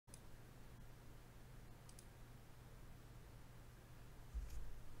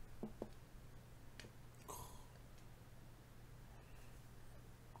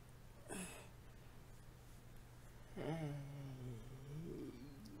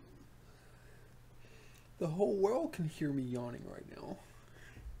The whole world can hear me yawning right now.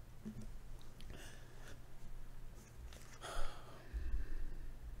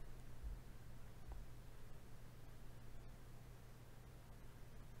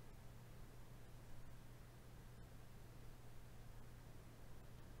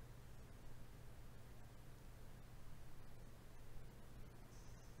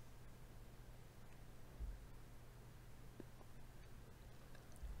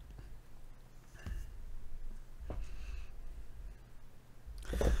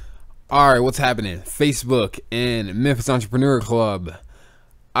 All right, what's happening? Facebook and Memphis Entrepreneur Club.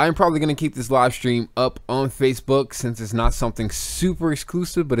 I'm probably going to keep this live stream up on Facebook since it's not something super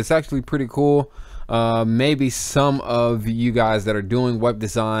exclusive, but it's actually pretty cool. Maybe some of you guys that are doing web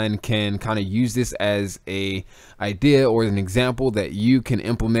design can kind of use this as a idea or an example that you can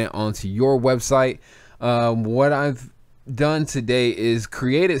implement onto your website. What I've done today is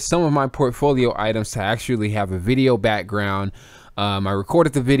created some of my portfolio items to actually have a video background. I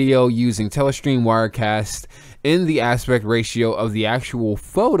recorded the video using Telestream Wirecast in the aspect ratio of the actual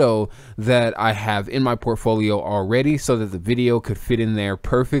photo that I have in my portfolio already so that the video could fit in there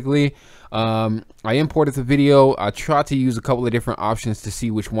perfectly. I imported the video. I tried to use a couple of different options to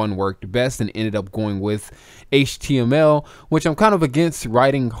see which one worked best and ended up going with HTML, which I'm kind of against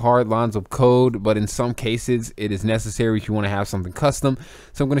writing hard lines of code, but in some cases it is necessary if you want to have something custom.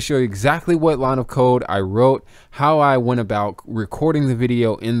 So I'm going to show you exactly what line of code I wrote, how I went about recording the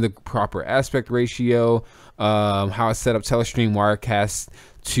video in the proper aspect ratio, how I set up Telestream Wirecast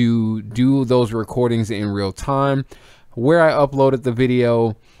to do those recordings in real time, where I uploaded the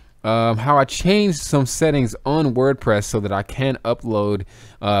video, how I changed some settings on WordPress so that I can upload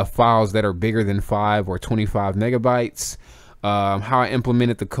files that are bigger than 5 or 25 megabytes, how I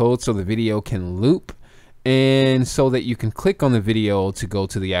implemented the code so the video can loop, and so that you can click on the video to go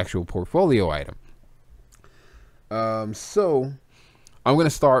to the actual portfolio item. So I'm going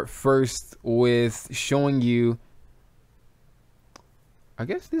to start first with showing you, I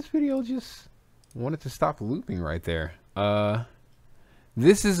guess this video just wanted to stop looping right there.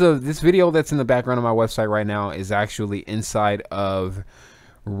 This video that's in the background of my website right now is actually inside of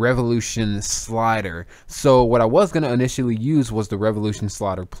Revolution Slider. So what I was going to initially use was the Revolution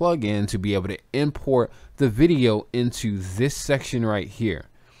Slider plugin to be able to import the video into this section right here.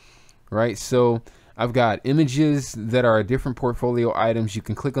 Right, so I've got images that are different portfolio items. You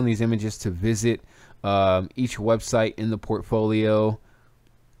can click on these images to visit each website in the portfolio.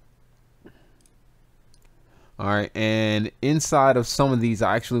 All right, and inside of some of these,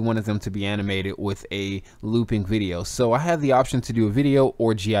 I actually wanted them to be animated with a looping video. So I had the option to do a video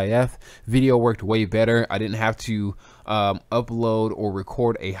or GIF. Video worked way better. I didn't have to upload or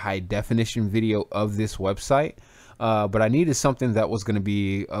record a high definition video of this website. But I needed something that was going to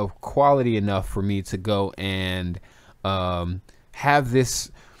be of quality enough for me to go and have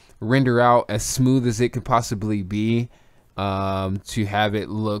this render out as smooth as it could possibly be, to have it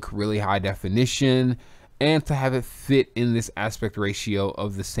look really high definition, and to have it fit in this aspect ratio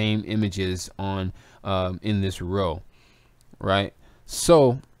of the same images on in this row, right?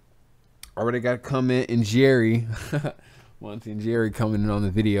 So I already got a comment in Jerry, Monty and Jerry coming in on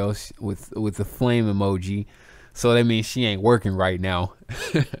the video with the flame emoji. So that means she ain't working right now.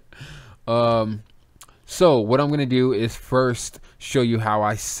 So what I'm gonna do is first show you how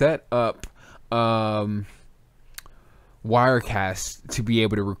I set up Wirecast to be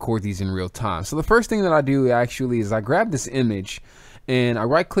able to record these in real time. So the first thing that I do actually is I grab this image and I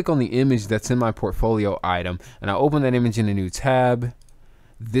right click on the image that's in my portfolio item and I open that image in a new tab.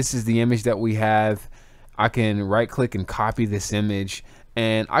 This is the image that we have. I can right click and copy this image,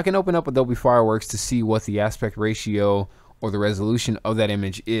 and I can open up Adobe Fireworks to see what the aspect ratio or the resolution of that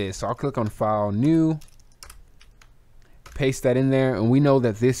image is. So I'll click on File, New, paste that in there, and we know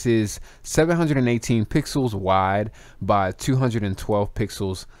that this is 718 pixels wide by 212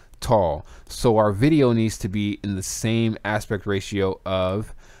 pixels tall. So our video needs to be in the same aspect ratio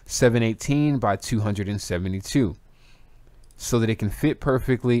of 718 by 272 so that it can fit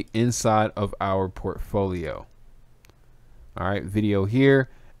perfectly inside of our portfolio. All right, video here,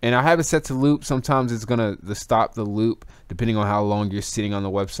 and I have it set to loop. Sometimes it's gonna stop the loop depending on how long you're sitting on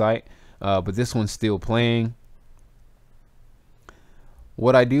the website, but this one's still playing.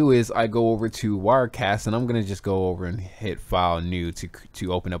 What I do is I go over to Wirecast, and I'm gonna just go over and hit File, New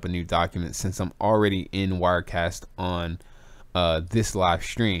to open up a new document since I'm already in Wirecast on this live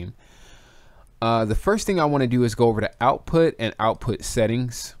stream. The first thing I want to do is go over to Output and Output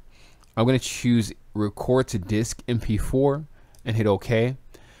Settings. I'm gonna choose Record to Disk MP4 and hit OK.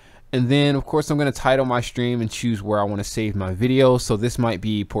 And then of course I'm going to title my stream and choose where I want to save my video. So this might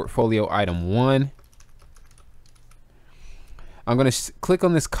be portfolio item 1. I'm going to click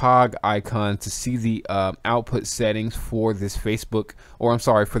on this cog icon to see the output settings for this Facebook, or I'm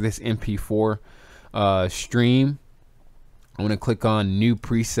sorry, for this MP4 stream. I'm going to click on new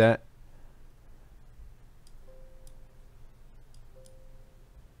preset.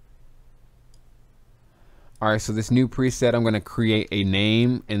 All right, so this new preset, I'm going to create a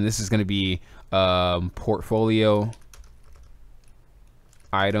name, and this is going to be portfolio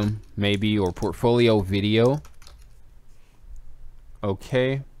item, maybe, or portfolio video.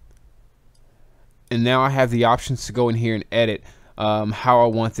 Okay. And now I have the options to go in here and edit how I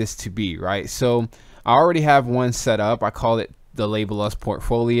want this to be, right? So I already have one set up. I call it the Label Us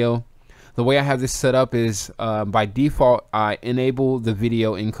portfolio. The way I have this set up is by default, I enable the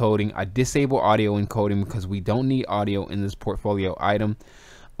video encoding. I disable audio encoding because we don't need audio in this portfolio item.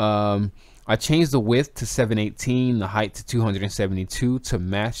 I changed the width to 718, the height to 272 to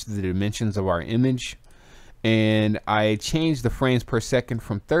match the dimensions of our image. And I changed the frames per second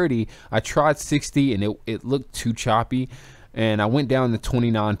from 30. I tried 60 and it looked too choppy. And I went down to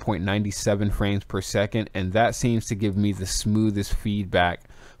 29.97 frames per second. And that seems to give me the smoothest feedback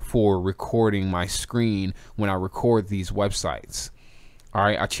for recording my screen when I record these websites. All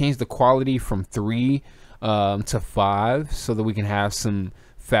right, I changed the quality from 3 to 5 so that we can have some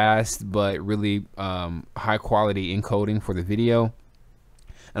fast but really high quality encoding for the video.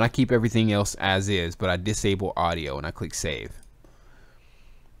 And I keep everything else as is, but I disable audio and I click save.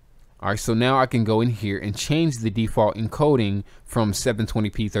 All right, so now I can go in here and change the default encoding from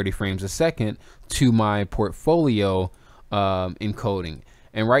 720p 30 frames a second to my portfolio encoding.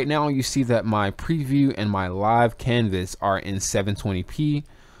 And right now you see that my preview and my live canvas are in 720p.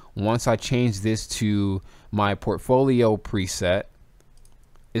 Once I change this to my portfolio preset,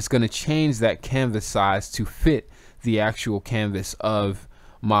 it's going to change that canvas size to fit the actual canvas of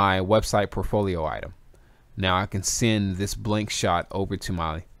my website portfolio item. Now I can send this blank shot over to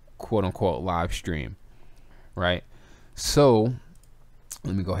my quote unquote live stream, right? So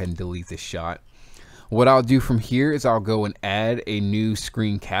let me go ahead and delete this shot. What I'll do from here is I'll go and add a new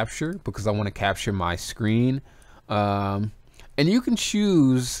screen capture because I want to capture my screen. And you can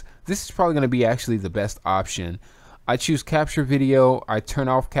choose, this is probably going to be actually the best option. I choose capture video, I turn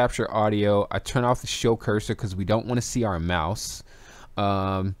off capture audio, I turn off the show cursor because we don't want to see our mouse.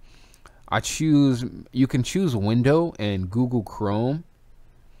 You can choose window and Google Chrome,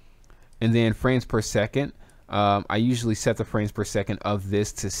 and then frames per second. I usually set the frames per second of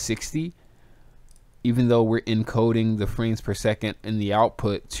this to 60, even though we're encoding the frames per second in the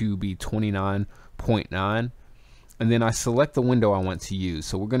output to be 29.9. And then I select the window I want to use.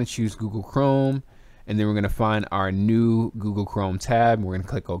 So we're going to choose Google Chrome, and then we're going to find our new Google Chrome tab. And we're going to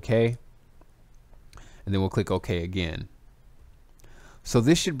click OK, and then we'll click OK again. So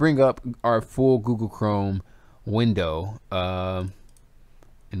this should bring up our full Google Chrome window. And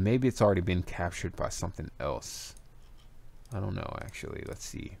maybe it's already been captured by something else. I don't know, actually. Let's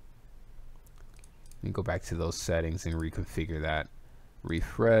see. Let me go back to those settings and reconfigure that.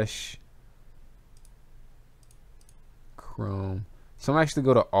 Refresh. Chrome. So I'm actually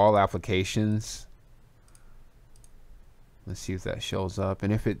go to all applications. Let's see if that shows up.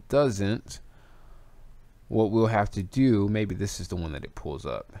 And if it doesn't, what we'll have to do, maybe this is the one that it pulls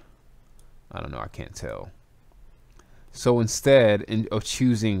up. I don't know, I can't tell. So instead of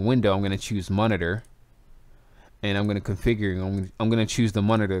choosing window, I'm going to choose monitor. And I'm going to configure, I'm going to choose the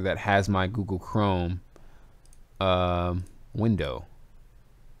monitor that has my Google Chrome window.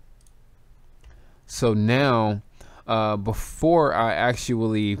 So now, before I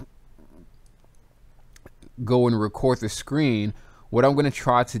actually go and record the screen, what I'm going to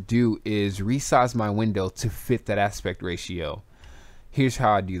try to do is resize my window to fit that aspect ratio. Here's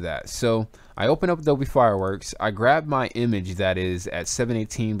how I do that. So I open up Adobe Fireworks, I grab my image that is at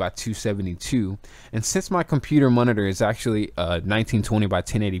 718 by 272, and since my computer monitor is actually a 1920 by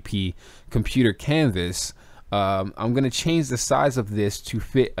 1080p computer canvas, I'm going to change the size of this to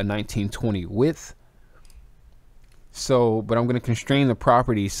fit a 1920 width. So, but I'm going to constrain the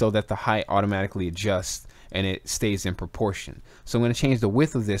properties so that the height automatically adjusts and it stays in proportion. So I'm going to change the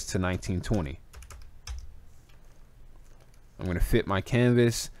width of this to 1920. I'm going to fit my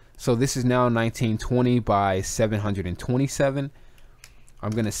canvas. So this is now 1920 by 727. I'm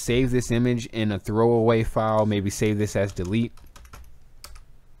going to save this image in a throwaway file, maybe save this as delete.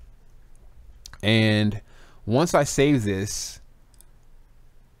 And once I save this,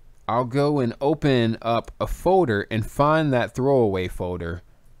 I'll go and open up a folder and find that throwaway folder.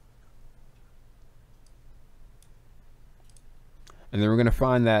 And then we're going to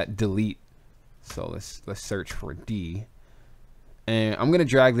find that delete. So let's search for D. And I'm going to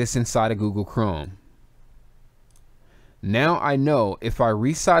drag this inside of Google Chrome. Now I know if I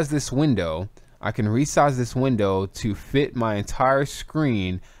resize this window, I can resize this window to fit my entire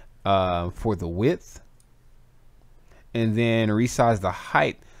screen for the width, and then resize the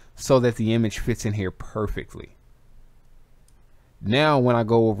height so that the image fits in here perfectly. Now when I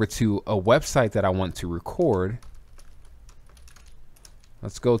go over to a website that I want to record,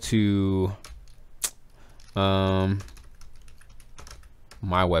 let's go to my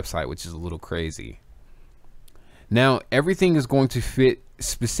website, which is a little crazy. Now everything is going to fit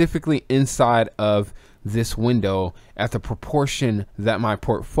specifically inside of this window at the proportion that my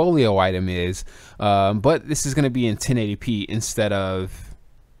portfolio item is, but this is going to be in 1080p instead of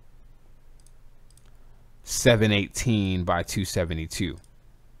 718 by 272.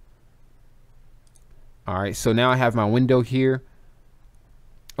 All right, so now I have my window here,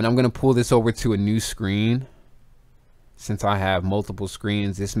 and I'm going to pull this over to a new screen. Since I have multiple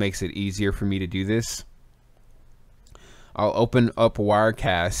screens, this makes it easier for me to do this. I'll open up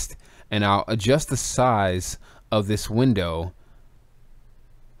Wirecast and I'll adjust the size of this window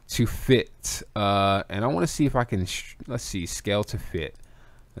to fit. And I want to see if I can, let's see, scale to fit.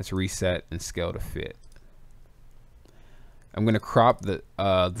 Let's reset and scale to fit. I'm going to crop the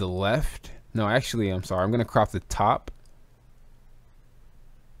left. No, actually, I'm sorry. I'm going to crop the top.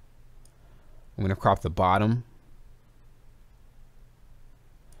 I'm going to crop the bottom.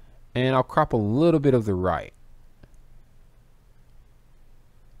 And I'll crop a little bit of the right.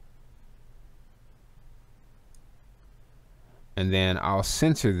 And then I'll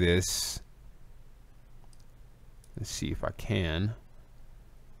center this. Let's see if I can.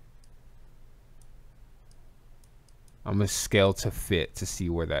 I'm going to scale to fit to see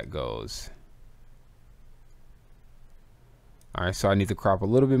where that goes. All right, so I need to crop a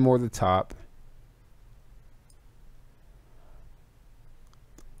little bit more of the top.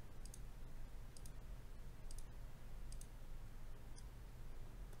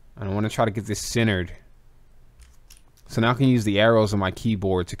 And I want to try to get this centered. So now I can use the arrows on my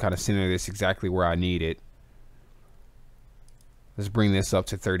keyboard to kind of center this exactly where I need it. Let's bring this up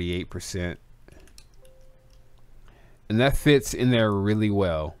to 38%. And that fits in there really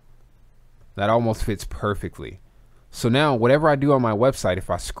well. That almost fits perfectly. So now whatever I do on my website, if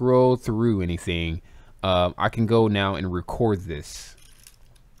I scroll through anything, I can go now and record this.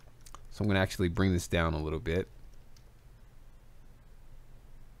 So I'm going to actually bring this down a little bit.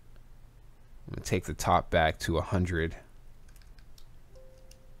 I'm going to take the top back to 100.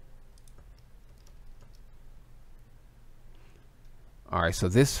 All right, so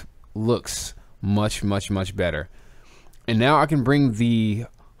this looks much better. And now I can bring the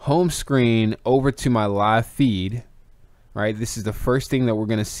home screen over to my live feed. Right, this is the first thing that we're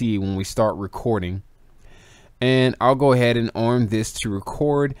going to see when we start recording. And I'll go ahead and arm this to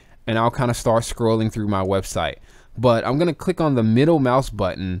record, and I'll kind of start scrolling through my website. But I'm going to click on the middle mouse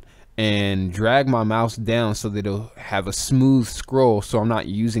button and drag my mouse down so that it'll have a smooth scroll, so I'm not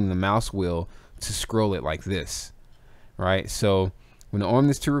using the mouse wheel to scroll it like this. Right, so I'm going to arm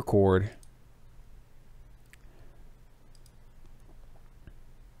this to record.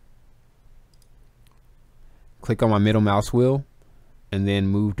 Click on my middle mouse wheel and then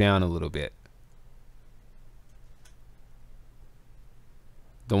move down a little bit.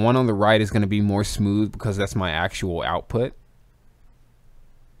 The one on the right is going to be more smooth because that's my actual output.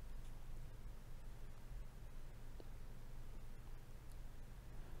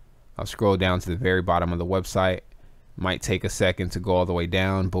 I'll scroll down to the very bottom of the website. Might take a second to go all the way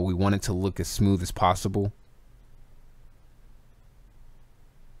down, but we want it to look as smooth as possible.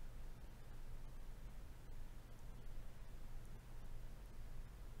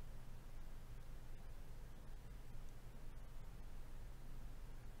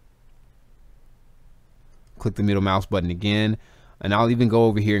 Click the middle mouse button again, and I'll even go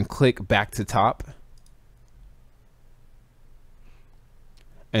over here and click back to top.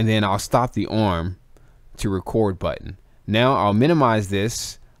 And then I'll stop the arm to record button. Now I'll minimize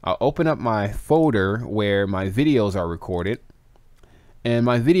this. I'll open up my folder where my videos are recorded, and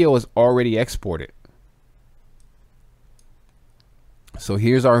my video is already exported. So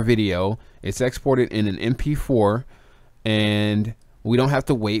here's our video. It's exported in an MP4, and we don't have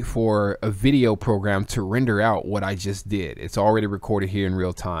to wait for a video program to render out what I just did. It's already recorded here in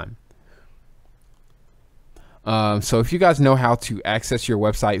real time. So if you guys know how to access your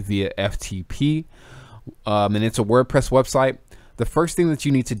website via FTP, and it's a WordPress website, the first thing that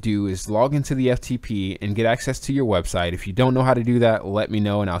you need to do is log into the FTP and get access to your website. If you don't know how to do that, let me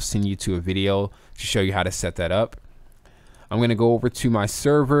know and I'll send you to a video to show you how to set that up. I'm going to go over to my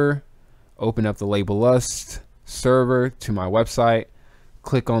server, open up the Labelust server to my website,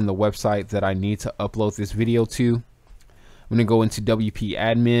 click on the website that I need to upload this video to. I'm going to go into WP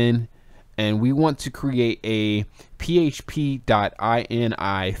admin, and we want to create a php.ini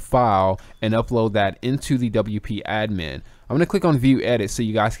file and upload that into the WP admin. I'm going to click on view edit so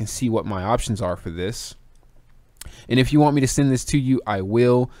you guys can see what my options are for this. And if you want me to send this to you, I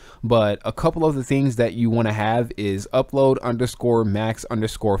will. But a couple of the things that you want to have is upload underscore max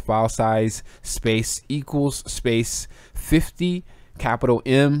underscore file size space equals space 50 capital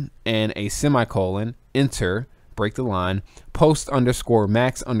M and a semicolon, enter, break the line, post underscore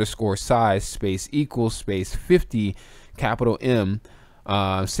max underscore size space equals space 50 capital M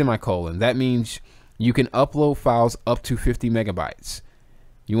semicolon. That means you can upload files up to 50 megabytes.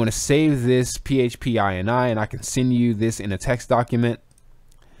 You want to save this PHP INI, and I can send you this in a text document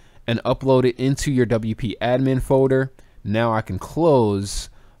and upload it into your WP admin folder. Now I can close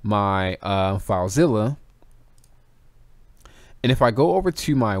my FileZilla. And if I go over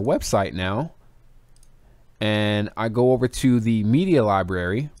to my website now, and I go over to the media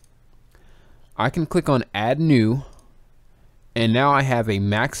library, I can click on add new, and now I have a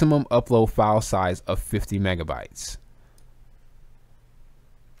maximum upload file size of 50 megabytes.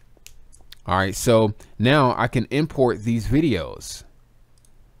 All right, so now I can import these videos.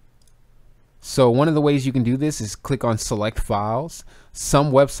 So one of the ways you can do this is click on select files.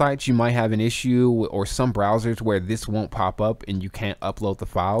 Some websites you might have an issue, or some browsers where this won't pop up and you can't upload the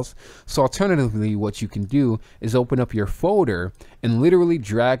files. So alternatively, what you can do is open up your folder and literally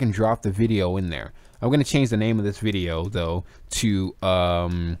drag and drop the video in there. I'm going to change the name of this video though to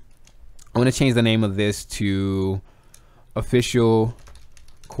I'm going to change the name of this to official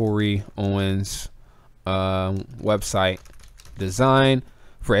Corey Owens website design.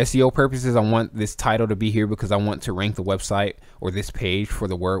 For SEO purposes, I want this title to be here because I want to rank the website or this page for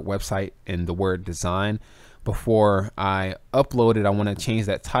the word website and the word design. Before I upload it, I want to change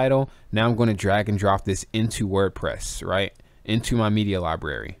that title. Now I'm going to drag and drop this into WordPress, right? Into my media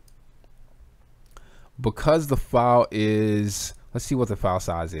library. Because the file is, let's see what the file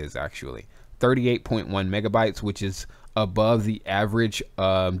size is actually, 38.1 megabytes, which is above the average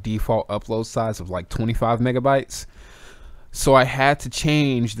default upload size of like 25 megabytes. So I had to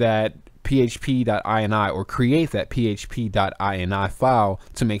change that php.ini or create that php.ini file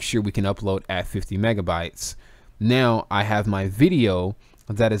to make sure we can upload at 50 megabytes. Now I have my video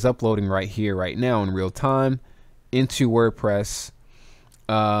that is uploading right here, right now in real time into WordPress.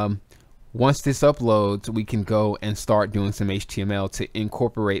 Once this uploads, we can go and start doing some HTML to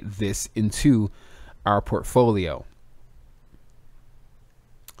incorporate this into our portfolio.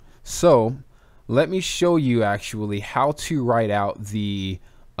 So let me show you actually how to write out the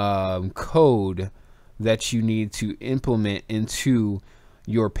code that you need to implement into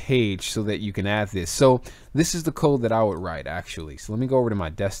your page so that you can add this. So this is the code that I would write actually. So let me go over to my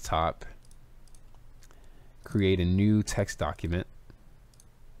desktop, create a new text document.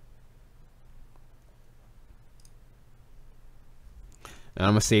 And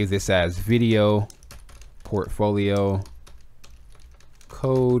I'm gonna save this as video portfolio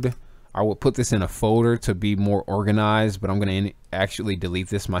code. I will put this in a folder to be more organized, but I'm going to actually delete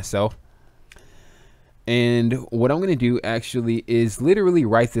this myself. And what I'm going to do actually is literally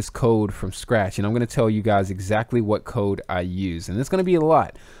write this code from scratch. And I'm going to tell you guys exactly what code I use. And it's going to be a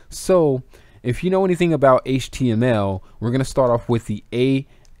lot. So if you know anything about HTML, we're going to start off with the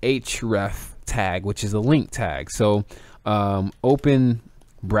ahref tag, which is a link tag. So open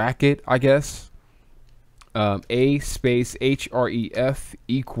bracket, I guess. A space href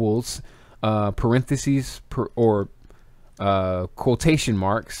equals parentheses quotation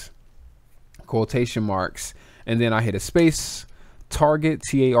marks, and then I hit a space, target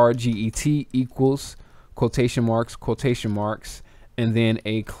target equals quotation marks, and then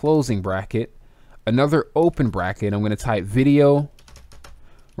a closing bracket, another open bracket. I'm going to type video,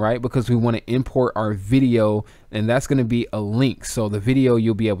 right, because we want to import our video, and that's going to be a link. So the video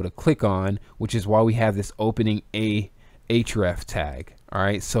you'll be able to click on, which is why we have this opening a href tag. All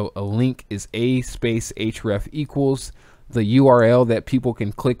right, so a link is a space href equals the URL that people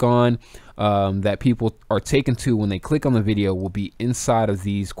can click on, that people are taken to when they click on the video will be inside of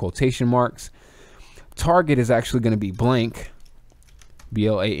these quotation marks. Target is actually going to be blank,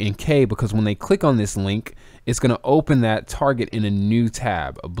 blank, because when they click on this link, it's going to open that target in a new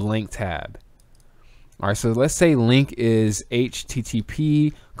tab, a blank tab. All right, so let's say link is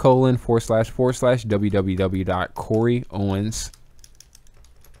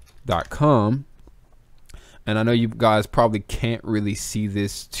http://www.coreyowens.com. And I know you guys probably can't really see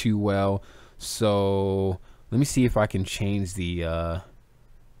this too well, so let me see if I can change the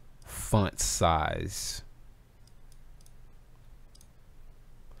font size.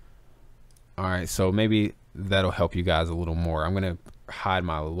 All right, so maybe that'll help you guys a little more. I'm going to hide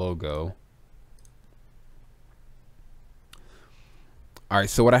my logo. All right,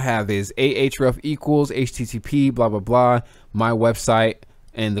 so what I have is ahref equals http blah blah blah, my website,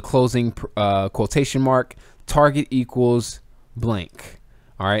 and the closing quotation mark, target equals blank.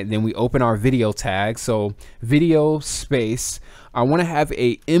 All right, then we open our video tag. So video space, I want to have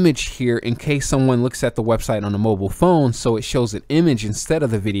a image here in case someone looks at the website on a mobile phone, so it shows an image instead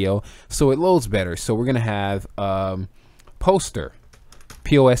of the video, so it loads better. So we're gonna have poster,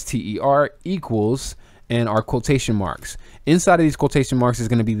 poster equals, and our quotation marks. Inside of these quotation marks is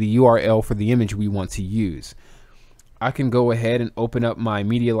going to be the URL for the image we want to use. I can go ahead and open up my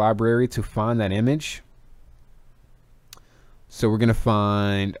media library to find that image. So we're going to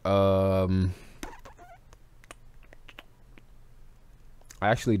find, I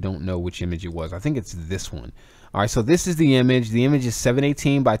actually don't know which image it was. I think it's this one. All right, so this is the image. The image is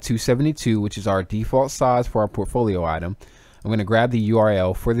 718 by 272, which is our default size for our portfolio item. I'm going to grab the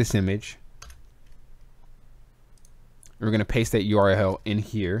URL for this image. We're going to paste that URL in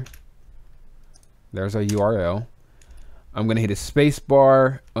here. There's our URL. I'm going to hit a space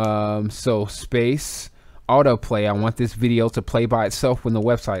bar. So space autoplay. I want this video to play by itself when the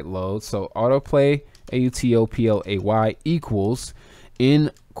website loads. So autoplay, autoplay equals, in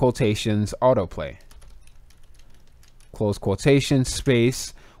quotations, autoplay. Close quotation,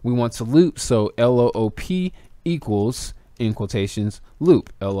 space. We want to loop. So loop equals, in quotations,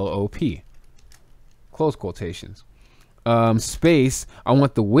 loop, loop. Close quotations. Space, I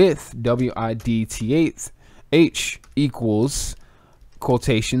want the width, width, equals,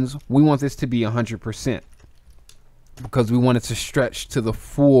 quotations, we want this to be 100% because we want it to stretch to the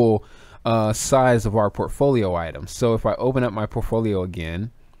full size of our portfolio item. So if I open up my portfolio again,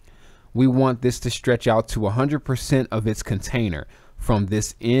 we want this to stretch out to 100% of its container from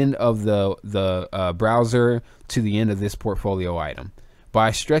this end of the browser to the end of this portfolio item.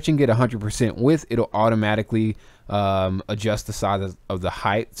 By stretching it 100% width, it'll automatically adjust the size of the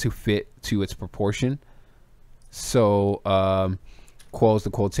height to fit to its proportion. So close the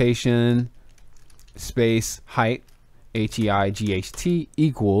quotation, space, height, height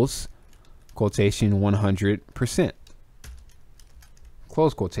equals, quotation, 100%.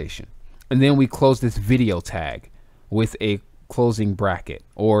 Close quotation. And then we close this video tag with a closing bracket,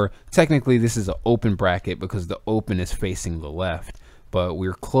 or technically this is an open bracket because the open is facing the left, but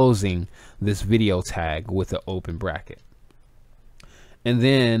we're closing this video tag with an open bracket. And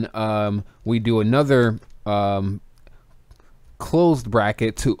then we do another closed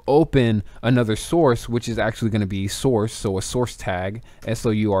bracket to open another source, which is actually going to be source. So a source tag,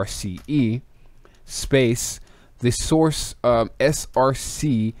 source, space, the source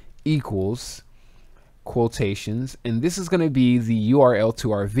src equals, quotations, and this is going to be the URL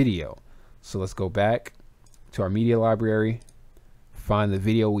to our video. So let's go back to our media library, find the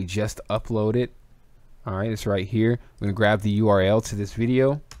video we just uploaded. All right, it's right here. I'm going to grab the URL to this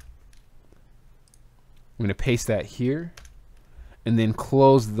video. I'm going to paste that here and then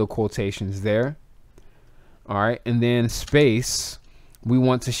close the quotations there. All right, and then space, we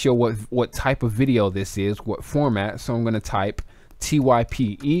want to show what type of video this is, what format. So I'm going to type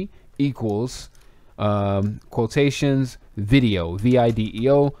TYPE equals quotations video, video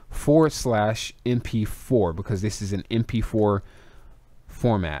 / MP4, because this is an MP4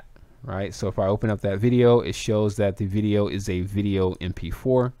 format, right? So if I open up that video, it shows that the video is a video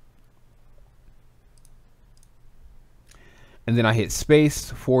MP4. And then I hit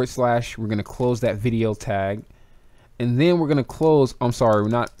space / we're going to close that video tag. And then we're going to close, I'm sorry, we're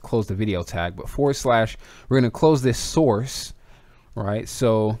not close the video tag, but / we're going to close this source, right?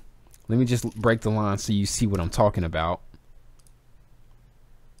 So let me just break the line so you see what I'm talking about.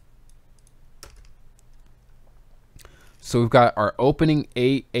 So we've got our opening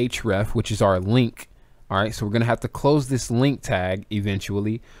ahref, which is our link. All right, so we're going to have to close this link tag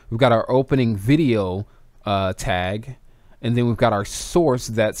eventually. We've got our opening video tag, and then we've got our source.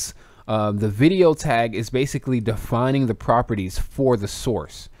 That's the video tag is basically defining the properties for the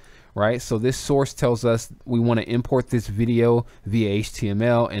source, right? So this source tells us we want to import this video via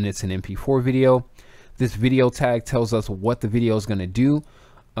HTML, and it's an MP4 video. This video tag tells us what the video is going to do.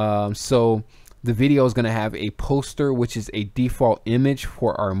 So the video is going to have a poster, which is a default image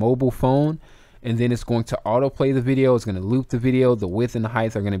for our mobile phone. And then it's going to autoplay the video. It's going to loop the video. The width and the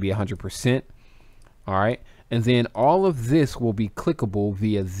height are going to be 100%. All right. And then all of this will be clickable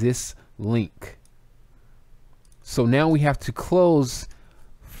via this link. So now we have to close.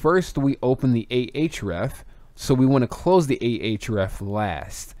 First, we open the ahref. So we want to close the ahref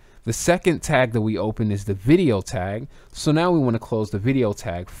last. The second tag that we open is the video tag. So now we want to close the video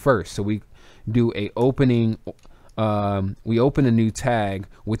tag first. So we do a opening, we open a new tag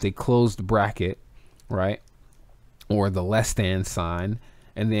with a closed bracket, right? Or the less than sign.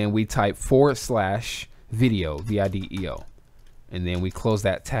 And then we type /video, VIDEO. And then we close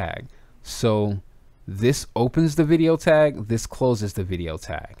that tag. So this opens the video tag, this closes the video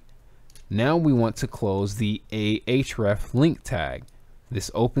tag. Now we want to close the ahref link tag.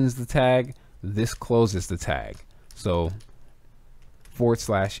 This opens the tag, this closes the tag. So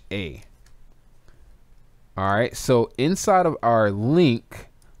 /A. All right, so inside of our link,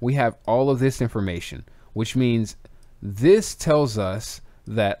 we have all of this information, which means this tells us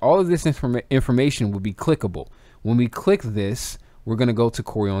that all of this information will be clickable. When we click this, we're going to go to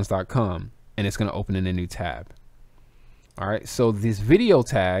Corians.com and it's going to open in a new tab. All right, so this video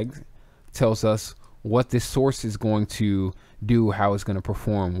tag tells us what this source is going to do, how it's going to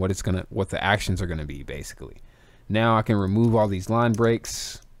perform, what the actions are going to be, basically. Now I can remove all these line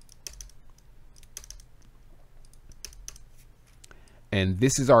breaks. And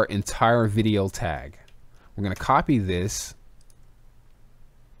this is our entire video tag. We're going to copy this.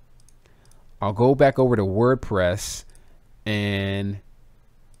 I'll go back over to WordPress and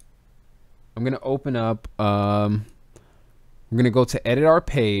I'm going to open up, we're going to go to edit our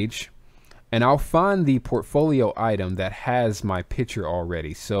page and I'll find the portfolio item that has my picture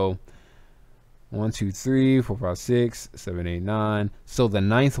already. So 1, 2, 3, 4, 5, 6, 7, 8, 9. So the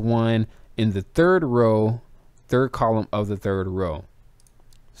 9th one in the third column of the third row.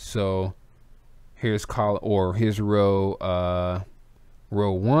 So here's row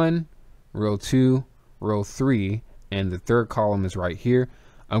 1, row 2, row 3, and the third column is right here.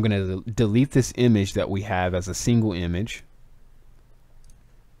 I'm going to delete this image that we have as a single image.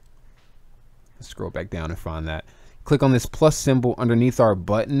 Let's scroll back down and find that. Click on this plus symbol underneath our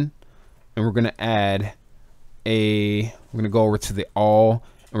button, and we're going to add we're going to go over to the all,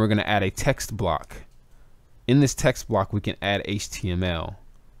 and we're going to add a text block. In this text block, we can add HTML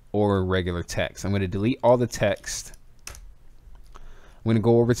or regular text. I'm going to delete all the text. I'm going to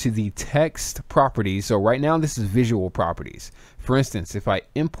go over to the text properties. So right now this is visual properties. For instance, if I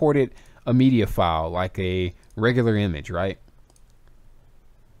imported a media file like a regular image, right?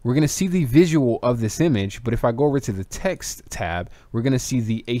 We're going to see the visual of this image, but if I go over to the text tab, we're going to see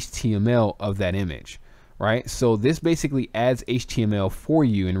the HTML of that image, right? So this basically adds HTML for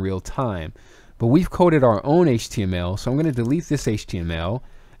you in real time, but we've coded our own HTML. So I'm going to delete this HTML.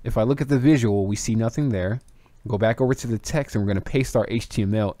 If I look at the visual, we see nothing there. Go back over to the text and we're going to paste our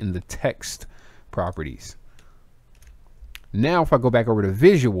HTML in the text properties. Now, if I go back over to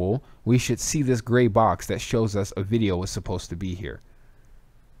visual, we should see this gray box that shows us a video is supposed to be here.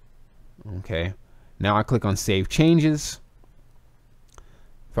 Okay. Now I click on Save Changes.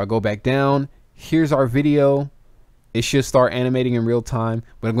 If I go back down, here's our video. It should start animating in real time,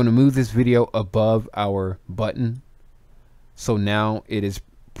 but I'm going to move this video above our button. So now it is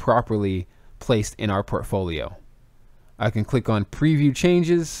properly placed in our portfolio. I can click on Preview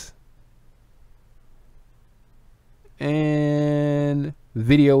Changes and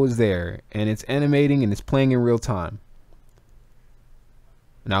video is there and it's animating and it's playing in real time.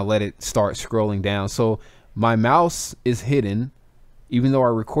 And I'll let it start scrolling down. So my mouse is hidden. Even though I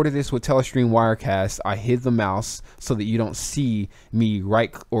recorded this with Telestream Wirecast, I hid the mouse so that you don't see me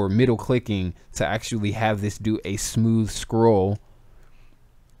right or middle clicking to actually have this do a smooth scroll.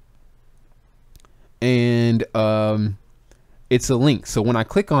 And it's a link. So when I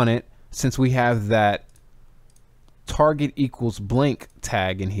click on it, since we have that target equals blank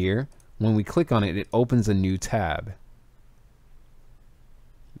tag in here, when we click on it, it opens a new tab.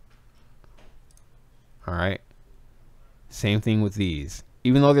 All right. Same thing with these.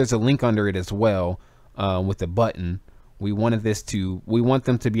 Even though there's a link under it as well with the button, we want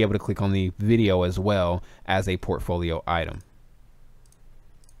them to be able to click on the video as well as a portfolio item.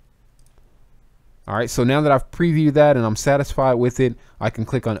 All right, so now that I've previewed that and I'm satisfied with it, I can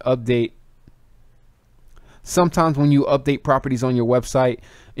click on Update. Sometimes when you update properties on your website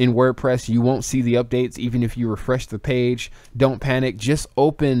in WordPress, you won't see the updates even if you refresh the page. Don't panic. Just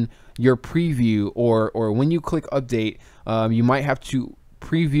open your preview, or when you click Update, you might have to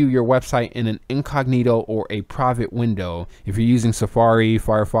preview your website in an incognito or a private window. If you're using Safari,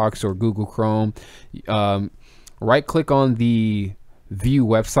 Firefox, or Google Chrome, right-click on the View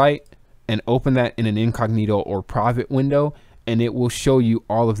Website and open that in an incognito or private window, and it will show you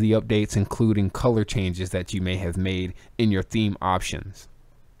all of the updates, including color changes that you may have made in your theme options.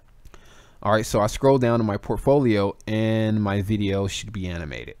 All right, so I scroll down to my portfolio and my video should be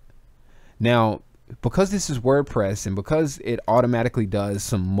animated. Now, because this is WordPress and because it automatically does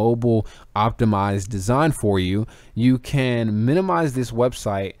some mobile optimized design for you, you can minimize this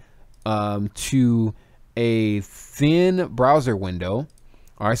website to a thin browser window.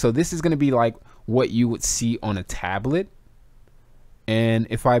 All right, so this is going to be like what you would see on a tablet. And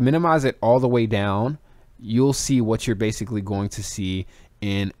if I minimize it all the way down, you'll see what you're basically going to see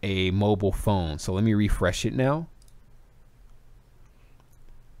in a mobile phone. So let me refresh it now.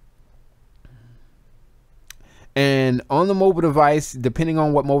 And on the mobile device, depending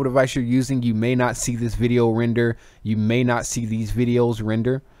on what mobile device you're using, you may not see this video render. You may not see these videos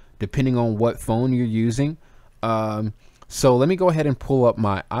render, depending on what phone you're using. So let me go ahead and pull up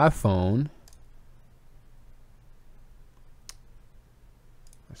my iPhone.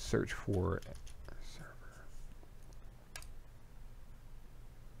 Search for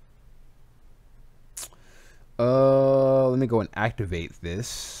server. Let me go and activate this.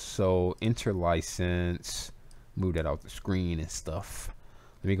 So enter license. Move that out the screen and stuff.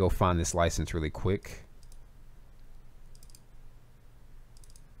 Let me go find this license really quick.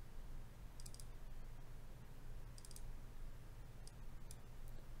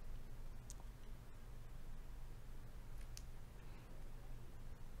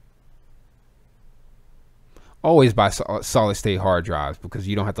 Always buy solid state hard drives because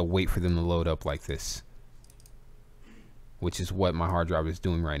you don't have to wait for them to load up like this, which is what my hard drive is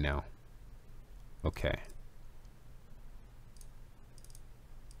doing right now. Okay.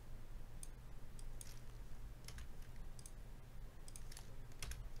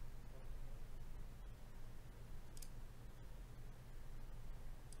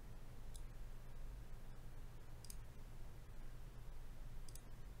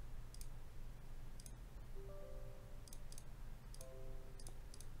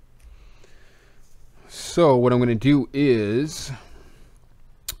 So what I'm going to do is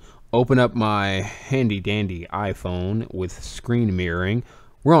open up my handy dandy iPhone with screen mirroring.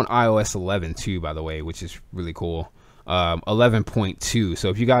 We're on iOS 11 too, by the way, which is really cool. 11.2. So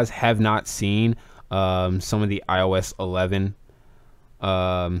if you guys have not seen some of the iOS 11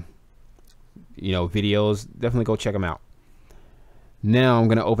 videos, definitely go check them out. Now I'm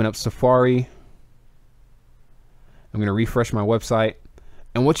going to open up Safari. I'm going to refresh my website.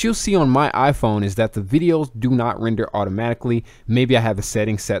 And what you'll see on my iPhone is that the videos do not render automatically. Maybe I have a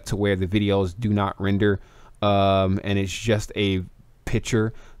setting set to where the videos do not render, and it's just a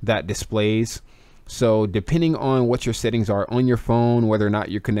picture that displays. So depending on what your settings are on your phone, whether or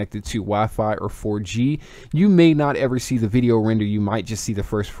not you're connected to Wi-Fi or 4G, you may not ever see the video render. You might just see the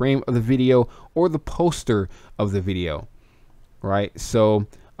first frame of the video or the poster of the video, right? So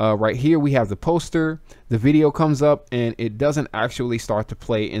right here we have the poster. The video comes up and it doesn't actually start to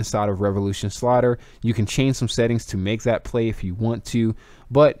play inside of Revolution Slider. You can change some settings to make that play if you want to,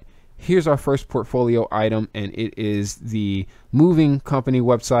 but here's our first portfolio item, and it is the moving company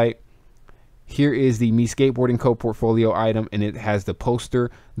website. Here is the Me Skateboarding Co. portfolio item, and it has the poster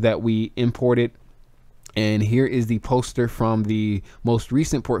that we imported. And here is the poster from the most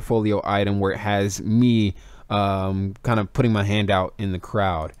recent portfolio item where it has me kind of putting my hand out in the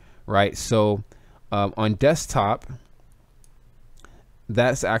crowd, right? So on desktop,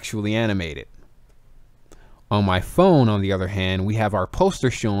 that's actually animated. On my phone, on the other hand, we have our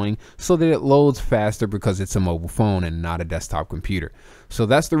poster showing so that it loads faster because it's a mobile phone and not a desktop computer. So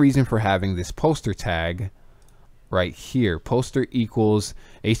that's the reason for having this poster tag right here. Poster equals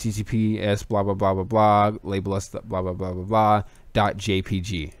HTTPS blah blah blah blah blah label us blah blah blah blah blah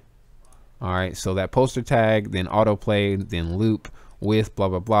 .jpg. All right, so that poster tag, then autoplay, then loop with blah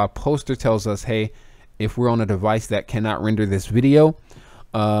blah blah. Poster tells us, hey, if we're on a device that cannot render this video,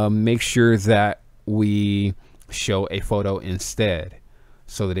 make sure that we show a photo instead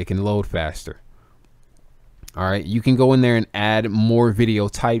so that it can load faster. All right, you can go in there and add more video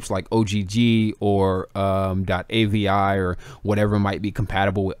types like OGG or .avi or whatever might be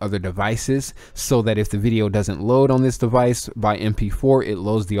compatible with other devices, so that if the video doesn't load on this device by MP4, it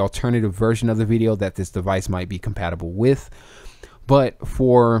loads the alternative version of the video that this device might be compatible with. But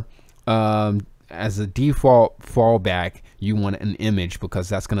for as a default fallback, you want an image because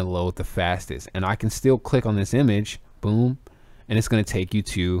that's going to load the fastest. And I can still click on this image, boom, and it's going to take you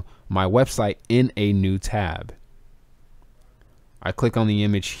to my website in a new tab. I click on the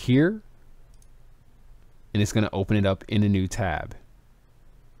image here, and it's going to open it up in a new tab.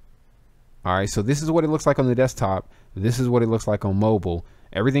 All right, so this is what it looks like on the desktop. This is what it looks like on mobile.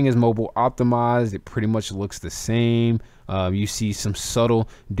 Everything is mobile optimized. It pretty much looks the same. You see some subtle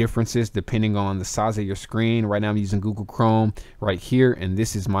differences depending on the size of your screen. Right now I'm using Google Chrome right here, and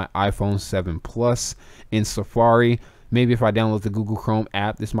this is my iPhone 7 Plus in Safari. Maybe if I download the Google Chrome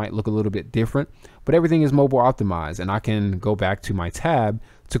app, this might look a little bit different, but everything is mobile optimized, and I can go back to my tab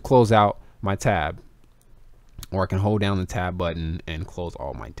to close out my tab. or I can hold down the tab button and close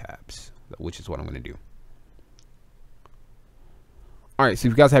all my tabs, which is what I'm going to do. All right, so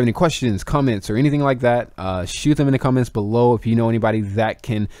if you guys have any questions, comments, or anything like that, shoot them in the comments below. If you know anybody that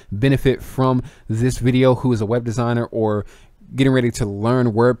can benefit from this video who is a web designer or getting ready to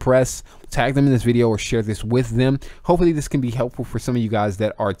learn WordPress, tag them in this video or share this with them. Hopefully this can be helpful for some of you guys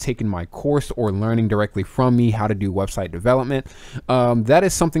that are taking my course or learning directly from me how to do website development. That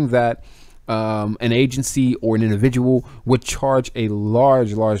is something that an agency or an individual would charge a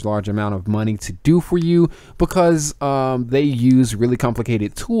large amount of money to do for you, because they use really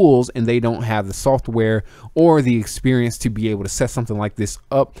complicated tools and they don't have the software or the experience to be able to set something like this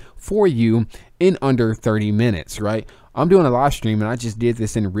up for you in under 30 minutes, right? I'm doing a live stream and I just did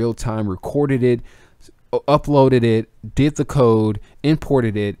this in real time, recorded it, uploaded it, did the code,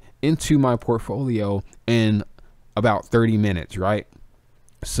 imported it into my portfolio in about 30 minutes, right?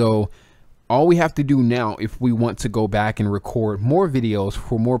 So all we have to do now, if we want to go back and record more videos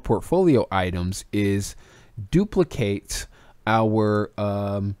for more portfolio items, is duplicate our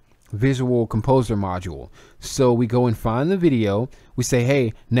visual composer module. So we go and find the video. We say,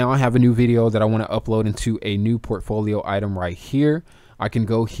 hey, now I have a new video that I want to upload into a new portfolio item right here. I can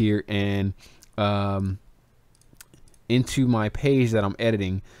go here and into my page that I'm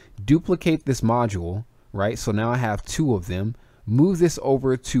editing, duplicate this module, right? So now I have two of them. Move this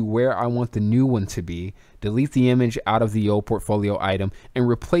over to where I want the new one to be, delete the image out of the old portfolio item, and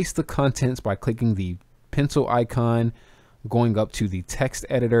replace the contents by clicking the pencil icon, going up to the text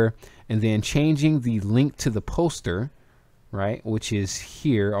editor, and then changing the link to the poster, right, which is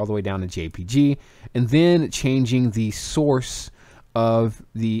here all the way down to JPG, and then changing the source of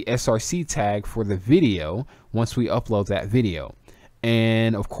the SRC tag for the video once we upload that video.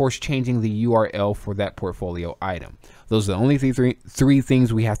 And of course, changing the URL for that portfolio item. Those are the only three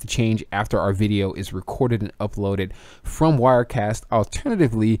things we have to change after our video is recorded and uploaded from Wirecast.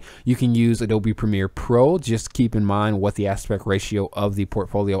 Alternatively, you can use Adobe Premiere Pro. Just keep in mind what the aspect ratio of the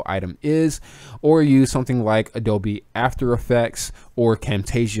portfolio item is, or use something like Adobe After Effects or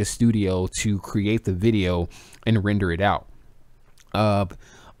Camtasia Studio to create the video and render it out.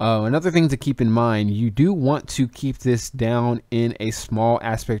 Another thing to keep in mind, you do want to keep this down in a small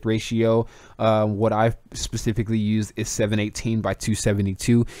aspect ratio. What I've specifically used is 718 by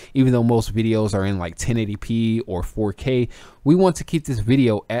 272. Even though most videos are in like 1080p or 4K, we want to keep this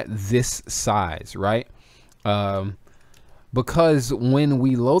video at this size, right? Because when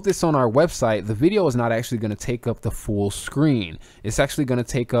we load this on our website, the video is not actually going to take up the full screen. It's actually going to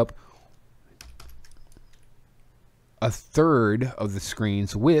take up a third of the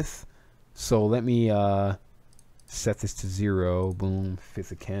screen's width. So let me set this to 0. Boom, fit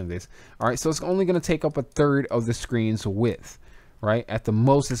the canvas. All right, so it's only going to take up a third of the screen's width, right? At the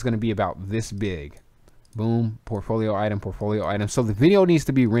most, it's going to be about this big. Boom, portfolio item, portfolio item. So the video needs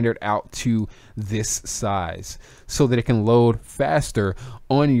to be rendered out to this size so that it can load faster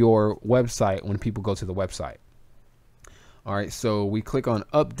on your website when people go to the website. All right, so we click on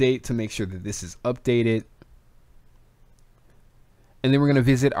update to make sure that this is updated. And then we're going to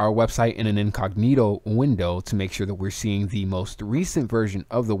visit our website in an incognito window to make sure that we're seeing the most recent version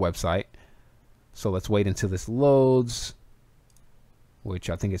of the website. So let's wait until this loads, which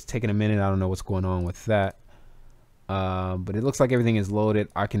I think it's taking a minute. I don't know what's going on with that. But it looks like everything is loaded.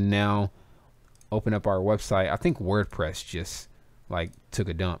 I can now open up our website. I think WordPress just like took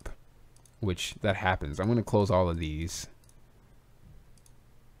a dump, which that happens. I'm going to close all of these.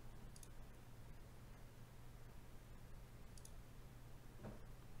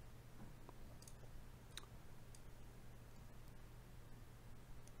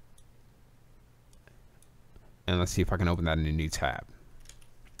 And let's see if I can open that in a new tab.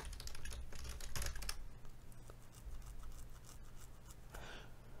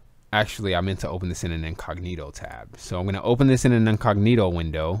 Actually, I meant to open this in an incognito tab. So I'm going to open this in an incognito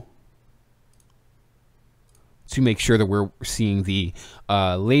window to make sure that we're seeing the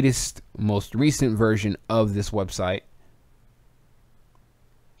latest, most recent version of this website.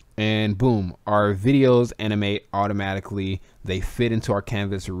 And boom, our videos animate automatically. They fit into our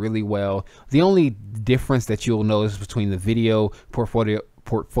canvas really well. The only difference that you'll notice between the video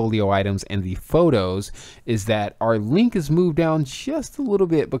portfolio items and the photos is that our link is moved down just a little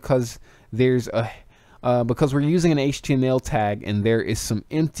bit because there's a because we're using an HTML tag and there is some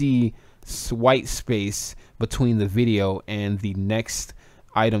empty white space between the video and the next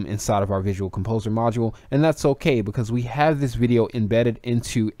item inside of our visual composer module, and that's okay because we have this video embedded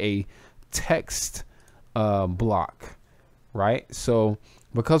into a text block, right? So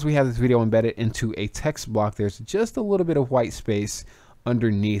because we have this video embedded into a text block, there's just a little bit of white space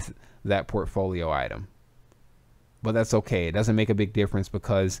underneath that portfolio item. but that's okay. It doesn't make a big difference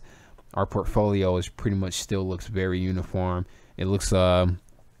because our portfolio is pretty much still looks very uniform. It looks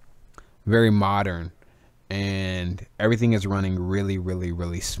very modern, and everything is running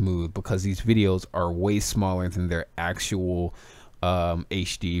really smooth because these videos are way smaller than their actual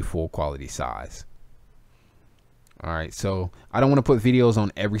HD full quality size. All right, so I don't want to put videos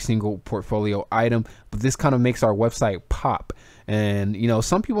on every single portfolio item, but this kind of makes our website pop. And you know,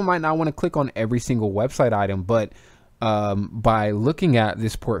 some people might not want to click on every single website item, but by looking at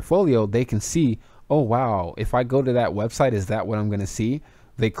this portfolio, they can see, oh wow, if I go to that website, is that what I'm going to see?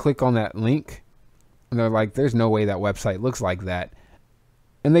 They click on that link and they're like, there's no way that website looks like that.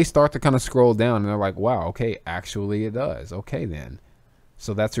 And they start to kind of scroll down and they're like, wow, okay, actually it does. Okay, then.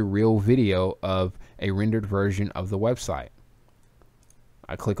 So that's a real video of a rendered version of the website.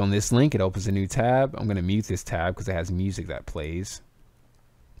 I click on this link, it opens a new tab. I'm going to mute this tab because it has music that plays.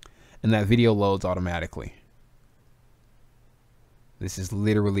 And that video loads automatically. This is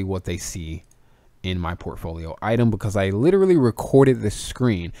literally what they see in my portfolio item because I literally recorded the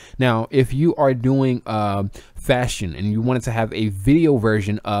screen. Now, if you are doing fashion and you wanted to have a video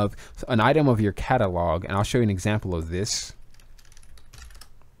version of an item of your catalog, and I'll show you an example of this.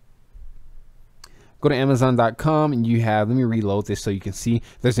 Go to Amazon.com and you have, let me reload this so you can see,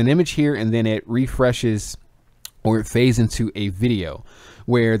 there's an image here and then it refreshes or it fades into a video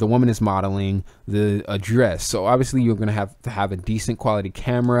where the woman is modeling a dress. So obviously you're going to have a decent quality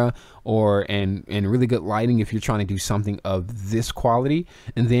camera and really good lighting if you're trying to do something of this quality.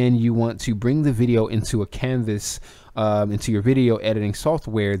 And then you want to bring the video into a canvas, into your video editing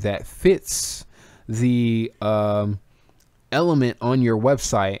software that fits the element on your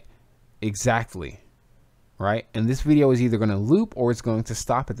website exactly. Right? And this video is either going to loop or it's going to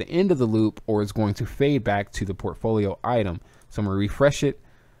stop at the end of the loop or it's going to fade back to the portfolio item. So I'm going to refresh it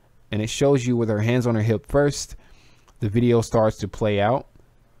and it shows you with her hands on her hip first. The video starts to play out.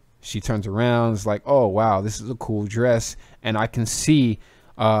 She turns around. It's like, oh, wow, this is a cool dress. And I can see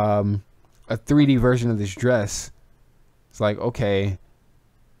a 3D version of this dress. It's like, okay,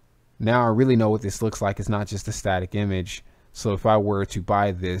 now I really know what this looks like. It's not just a static image. So if I were to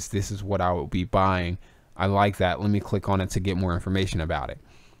buy this, this is what I would be buying. I like that. Let me click on it to get more information about it.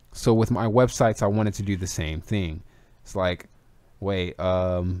 So with my websites, I wanted to do the same thing. It's like, wait,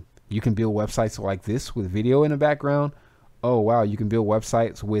 you can build websites like this with video in the background. Oh, wow. You can build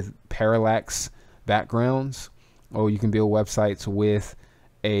websites with parallax backgrounds. Oh, you can build websites with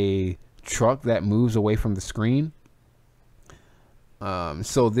a truck that moves away from the screen.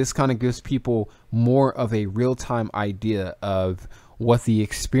 So this kind of gives people more of a real-time idea of what the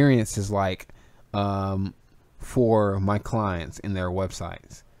experience is like for my clients in their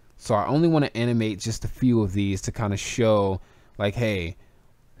websites. So I only want to animate just a few of these to kind of show like, hey,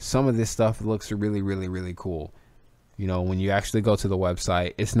 some of this stuff looks really cool. You know, when you actually go to the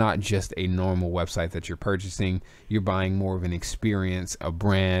website, it's not just a normal website that you're purchasing. You're buying more of an experience, a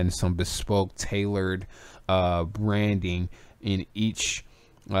brand, some bespoke tailored branding in each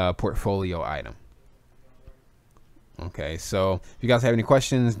portfolio item. Okay, so if you guys have any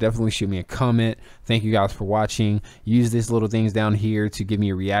questions, definitely shoot me a comment. Thank you guys for watching. Use these little things down here to give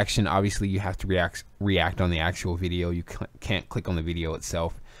me a reaction. Obviously, you have to react on the actual video. You can't click on the video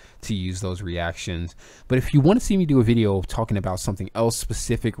itself to use those reactions. But if you want to see me do a video talking about something else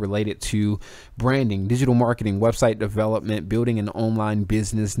specific related to branding, digital marketing, website development, building an online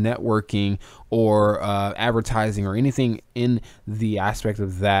business, networking, or advertising, or anything in the aspect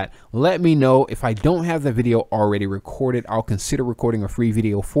of that, let me know. If I don't have the video already recorded, I'll consider recording a free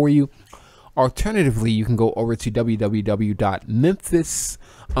video for you. Alternatively, you can go over to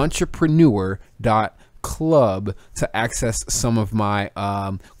www.memphisentrepreneur.club to access some of my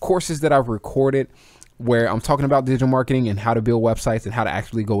courses that I've recorded where I'm talking about digital marketing and how to build websites and how to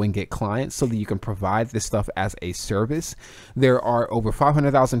actually go and get clients so that you can provide this stuff as a service. There are over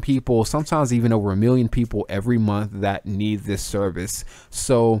 500,000 people, sometimes even over 1 million people every month that need this service.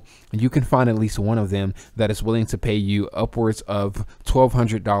 So you can find at least one of them that is willing to pay you upwards of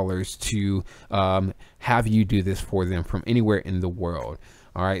 $1,200 to have you do this for them from anywhere in the world.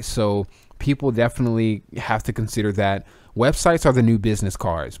 All right, so people definitely have to consider that websites are the new business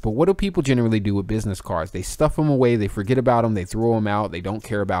cards. But what do people generally do with business cards? They stuff them away, they forget about them, they throw them out, they don't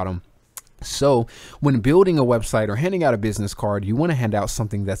care about them. So when building a website or handing out a business card, you want to hand out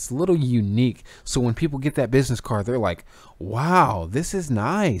something that's a little unique. So when people get that business card, they're like, wow, this is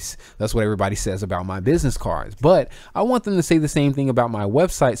nice. That's what everybody says about my business cards. But I want them to say the same thing about my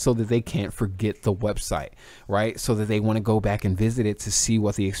website so that they can't forget the website, right? So that they want to go back and visit it to see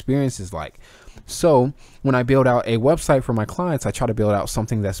what the experience is like. So when I build out a website for my clients, I try to build out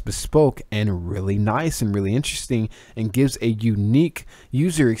something that's bespoke and really nice and really interesting and gives a unique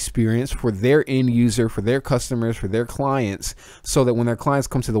user experience for their end user, for their customers, for their clients, so that when their clients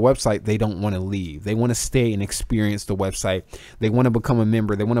come to the website, they don't want to leave. They want to stay and experience the website. They want to become a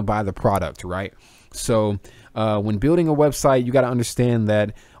member. They want to buy the product, right? So when building a website, you got to understand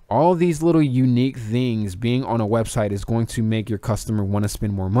that all these little unique things being on a website is going to make your customer want to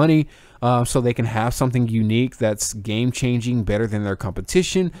spend more money, so they can have something unique that's game changing, better than their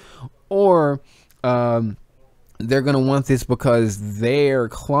competition, or they're going to want this because their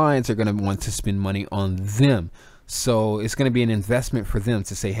clients are going to want to spend money on them. So it's going to be an investment for them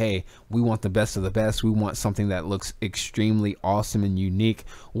to say, hey, we want the best of the best. We want something that looks extremely awesome and unique.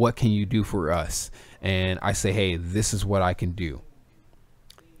 What can you do for us? And I say, hey, this is what I can do.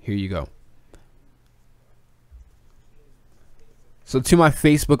 Here you go. So to my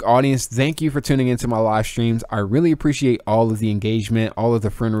Facebook audience, thank you for tuning into my live streams. I really appreciate all of the engagement, all of the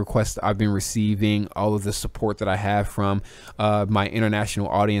friend requests I've been receiving, all of the support that I have from my international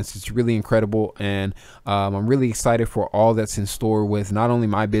audience. It's really incredible. And I'm really excited for all that's in store with not only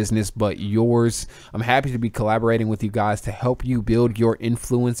my business, but yours. I'm happy to be collaborating with you guys to help you build your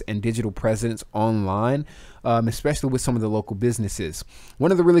influence and digital presence online. Especially with some of the local businesses.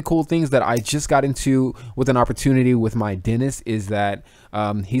 One of the really cool things that I just got into with an opportunity with my dentist is that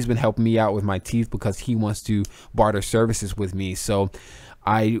he's been helping me out with my teeth because he wants to barter services with me. So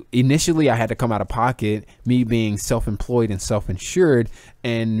initially I had to come out of pocket, me being self-employed and self-insured,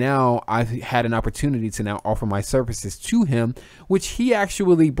 and now I've had an opportunity to now offer my services to him, which he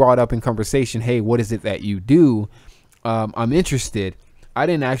actually brought up in conversation. Hey, what is it that you do? I'm interested. I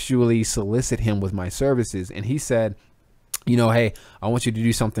didn't actually solicit him with my services, and he said, you know, hey, I want you to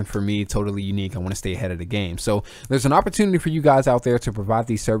do something for me totally unique. I want to stay ahead of the game. So there's an opportunity for you guys out there to provide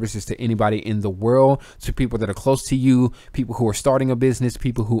these services to anybody in the world, to people that are close to you, people who are starting a business,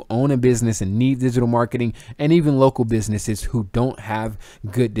 people who own a business and need digital marketing, and even local businesses who don't have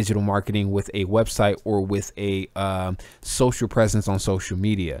good digital marketing with a website or with a social presence on social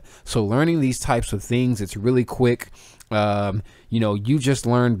media. So learning these types of things, it's really quick. You know, you just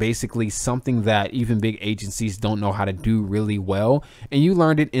learned basically something that even big agencies don't know how to do really well, and you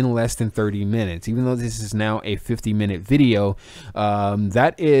learned it in less than 30 minutes. Even though this is now a 50-minute video,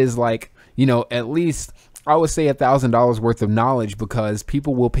 that is like, you know, at least I would say $1,000 worth of knowledge, because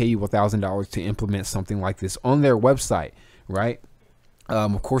people will pay you $1,000 to implement something like this on their website, right?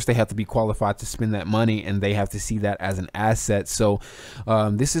 Of course, they have to be qualified to spend that money, and they have to see that as an asset. So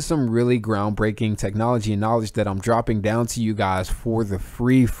this is some really groundbreaking technology and knowledge that I'm dropping down to you guys for the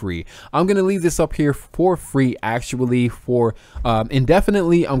free. I'm going to leave this up here for free, actually, for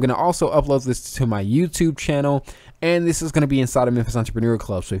indefinitely. I'm going to also upload this to my YouTube channel, and this is going to be inside of Memphis Entrepreneur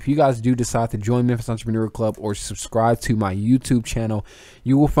Club. So if you guys do decide to join Memphis Entrepreneur Club or subscribe to my YouTube channel,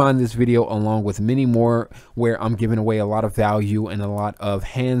 you will find this video along with many more where I'm giving away a lot of value and a lot of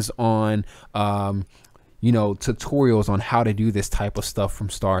hands-on you know, tutorials on how to do this type of stuff from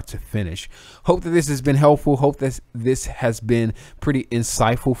start to finish. Hope that this has been helpful. Hope that this has been pretty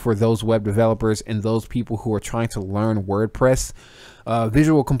insightful for those web developers and those people who are trying to learn WordPress.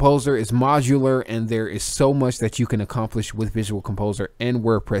 Visual Composer is modular, and there is so much that you can accomplish with Visual Composer and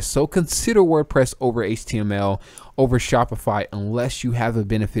WordPress. So consider WordPress over HTML, over Shopify, unless you have a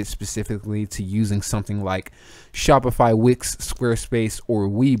benefit specifically to using something like Shopify, Wix, Squarespace, or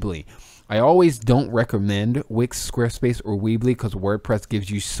Weebly. I always don't recommend Wix, Squarespace, or Weebly because WordPress gives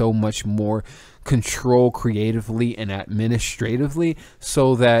you so much more control creatively and administratively,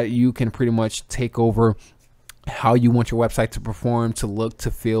 so that you can pretty much take over how you want your website to perform, to look,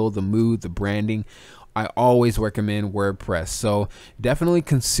 to feel, the mood, the branding. I always recommend WordPress. So definitely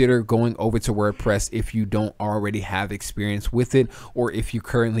consider going over to WordPress if you don't already have experience with it, or if you're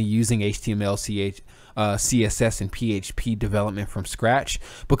currently using HTML, CSS, and PHP development from scratch,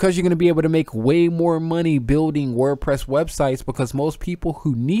 because you're going to be able to make way more money building WordPress websites, because most people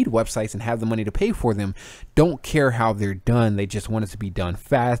who need websites and have the money to pay for them don't care how they're done. They just want it to be done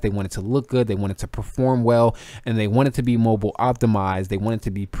fast. They want it to look good. They want it to perform well, and they want it to be mobile optimized. They want it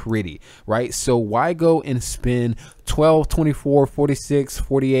to be pretty, right? So why go and spend 12, 24, 46,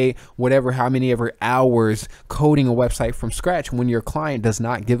 48, whatever, how many ever hours coding a website from scratch when your client does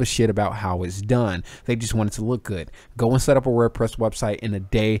not give a shit about how it's done? They just want it to look good. Go and set up a WordPress website in a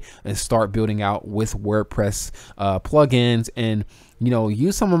day and start building out with WordPress plugins, and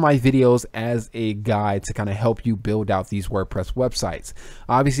use some of my videos as a guide to kind of help you build out these WordPress websites.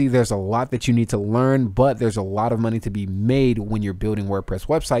 Obviously, there's a lot that you need to learn, but there's a lot of money to be made when you're building WordPress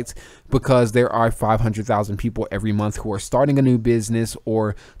websites, because there are 500,000 people every month who are starting a new business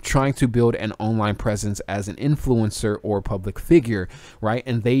or trying to build an online presence as an influencer or public figure, right?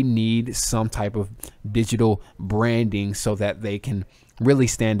 And they need some type of digital branding so that they can really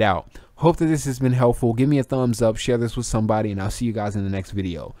stand out. Hope that this has been helpful. Give me a thumbs up, share this with somebody, and I'll see you guys in the next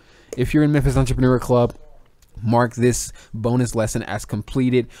video. If you're in Memphis Entrepreneur Club, mark this bonus lesson as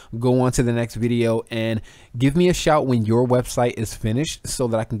completed. Go on to the next video and give me a shout when your website is finished so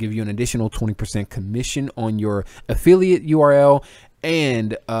that I can give you an additional 20% commission on your affiliate URL,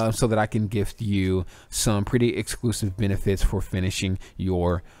 and so that I can gift you some pretty exclusive benefits for finishing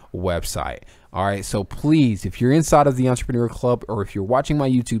your website. All right, so please, if you're inside of the Entrepreneur Club or if you're watching my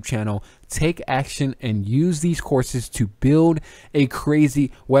YouTube channel, take action and use these courses to build a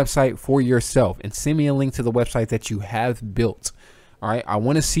crazy website for yourself, and send me a link to the website that you have built. All right, I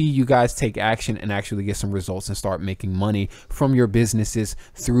want to see you guys take action and actually get some results and start making money from your businesses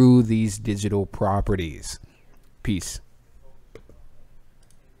through these digital properties. Peace.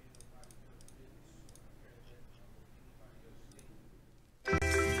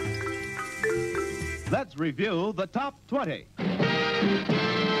 Let's review the top 20.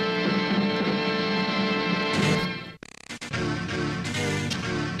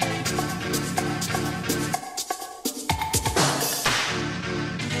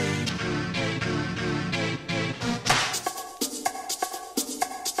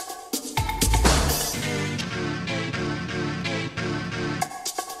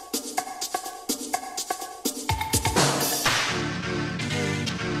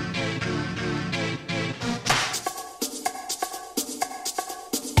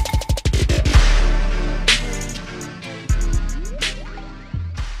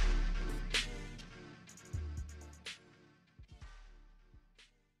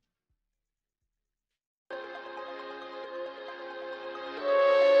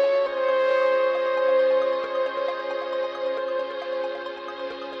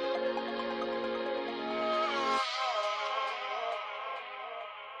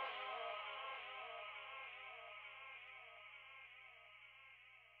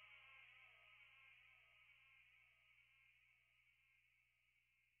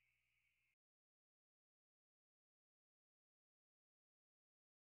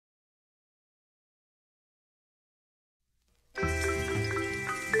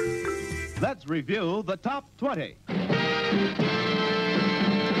 Let's review the top 20.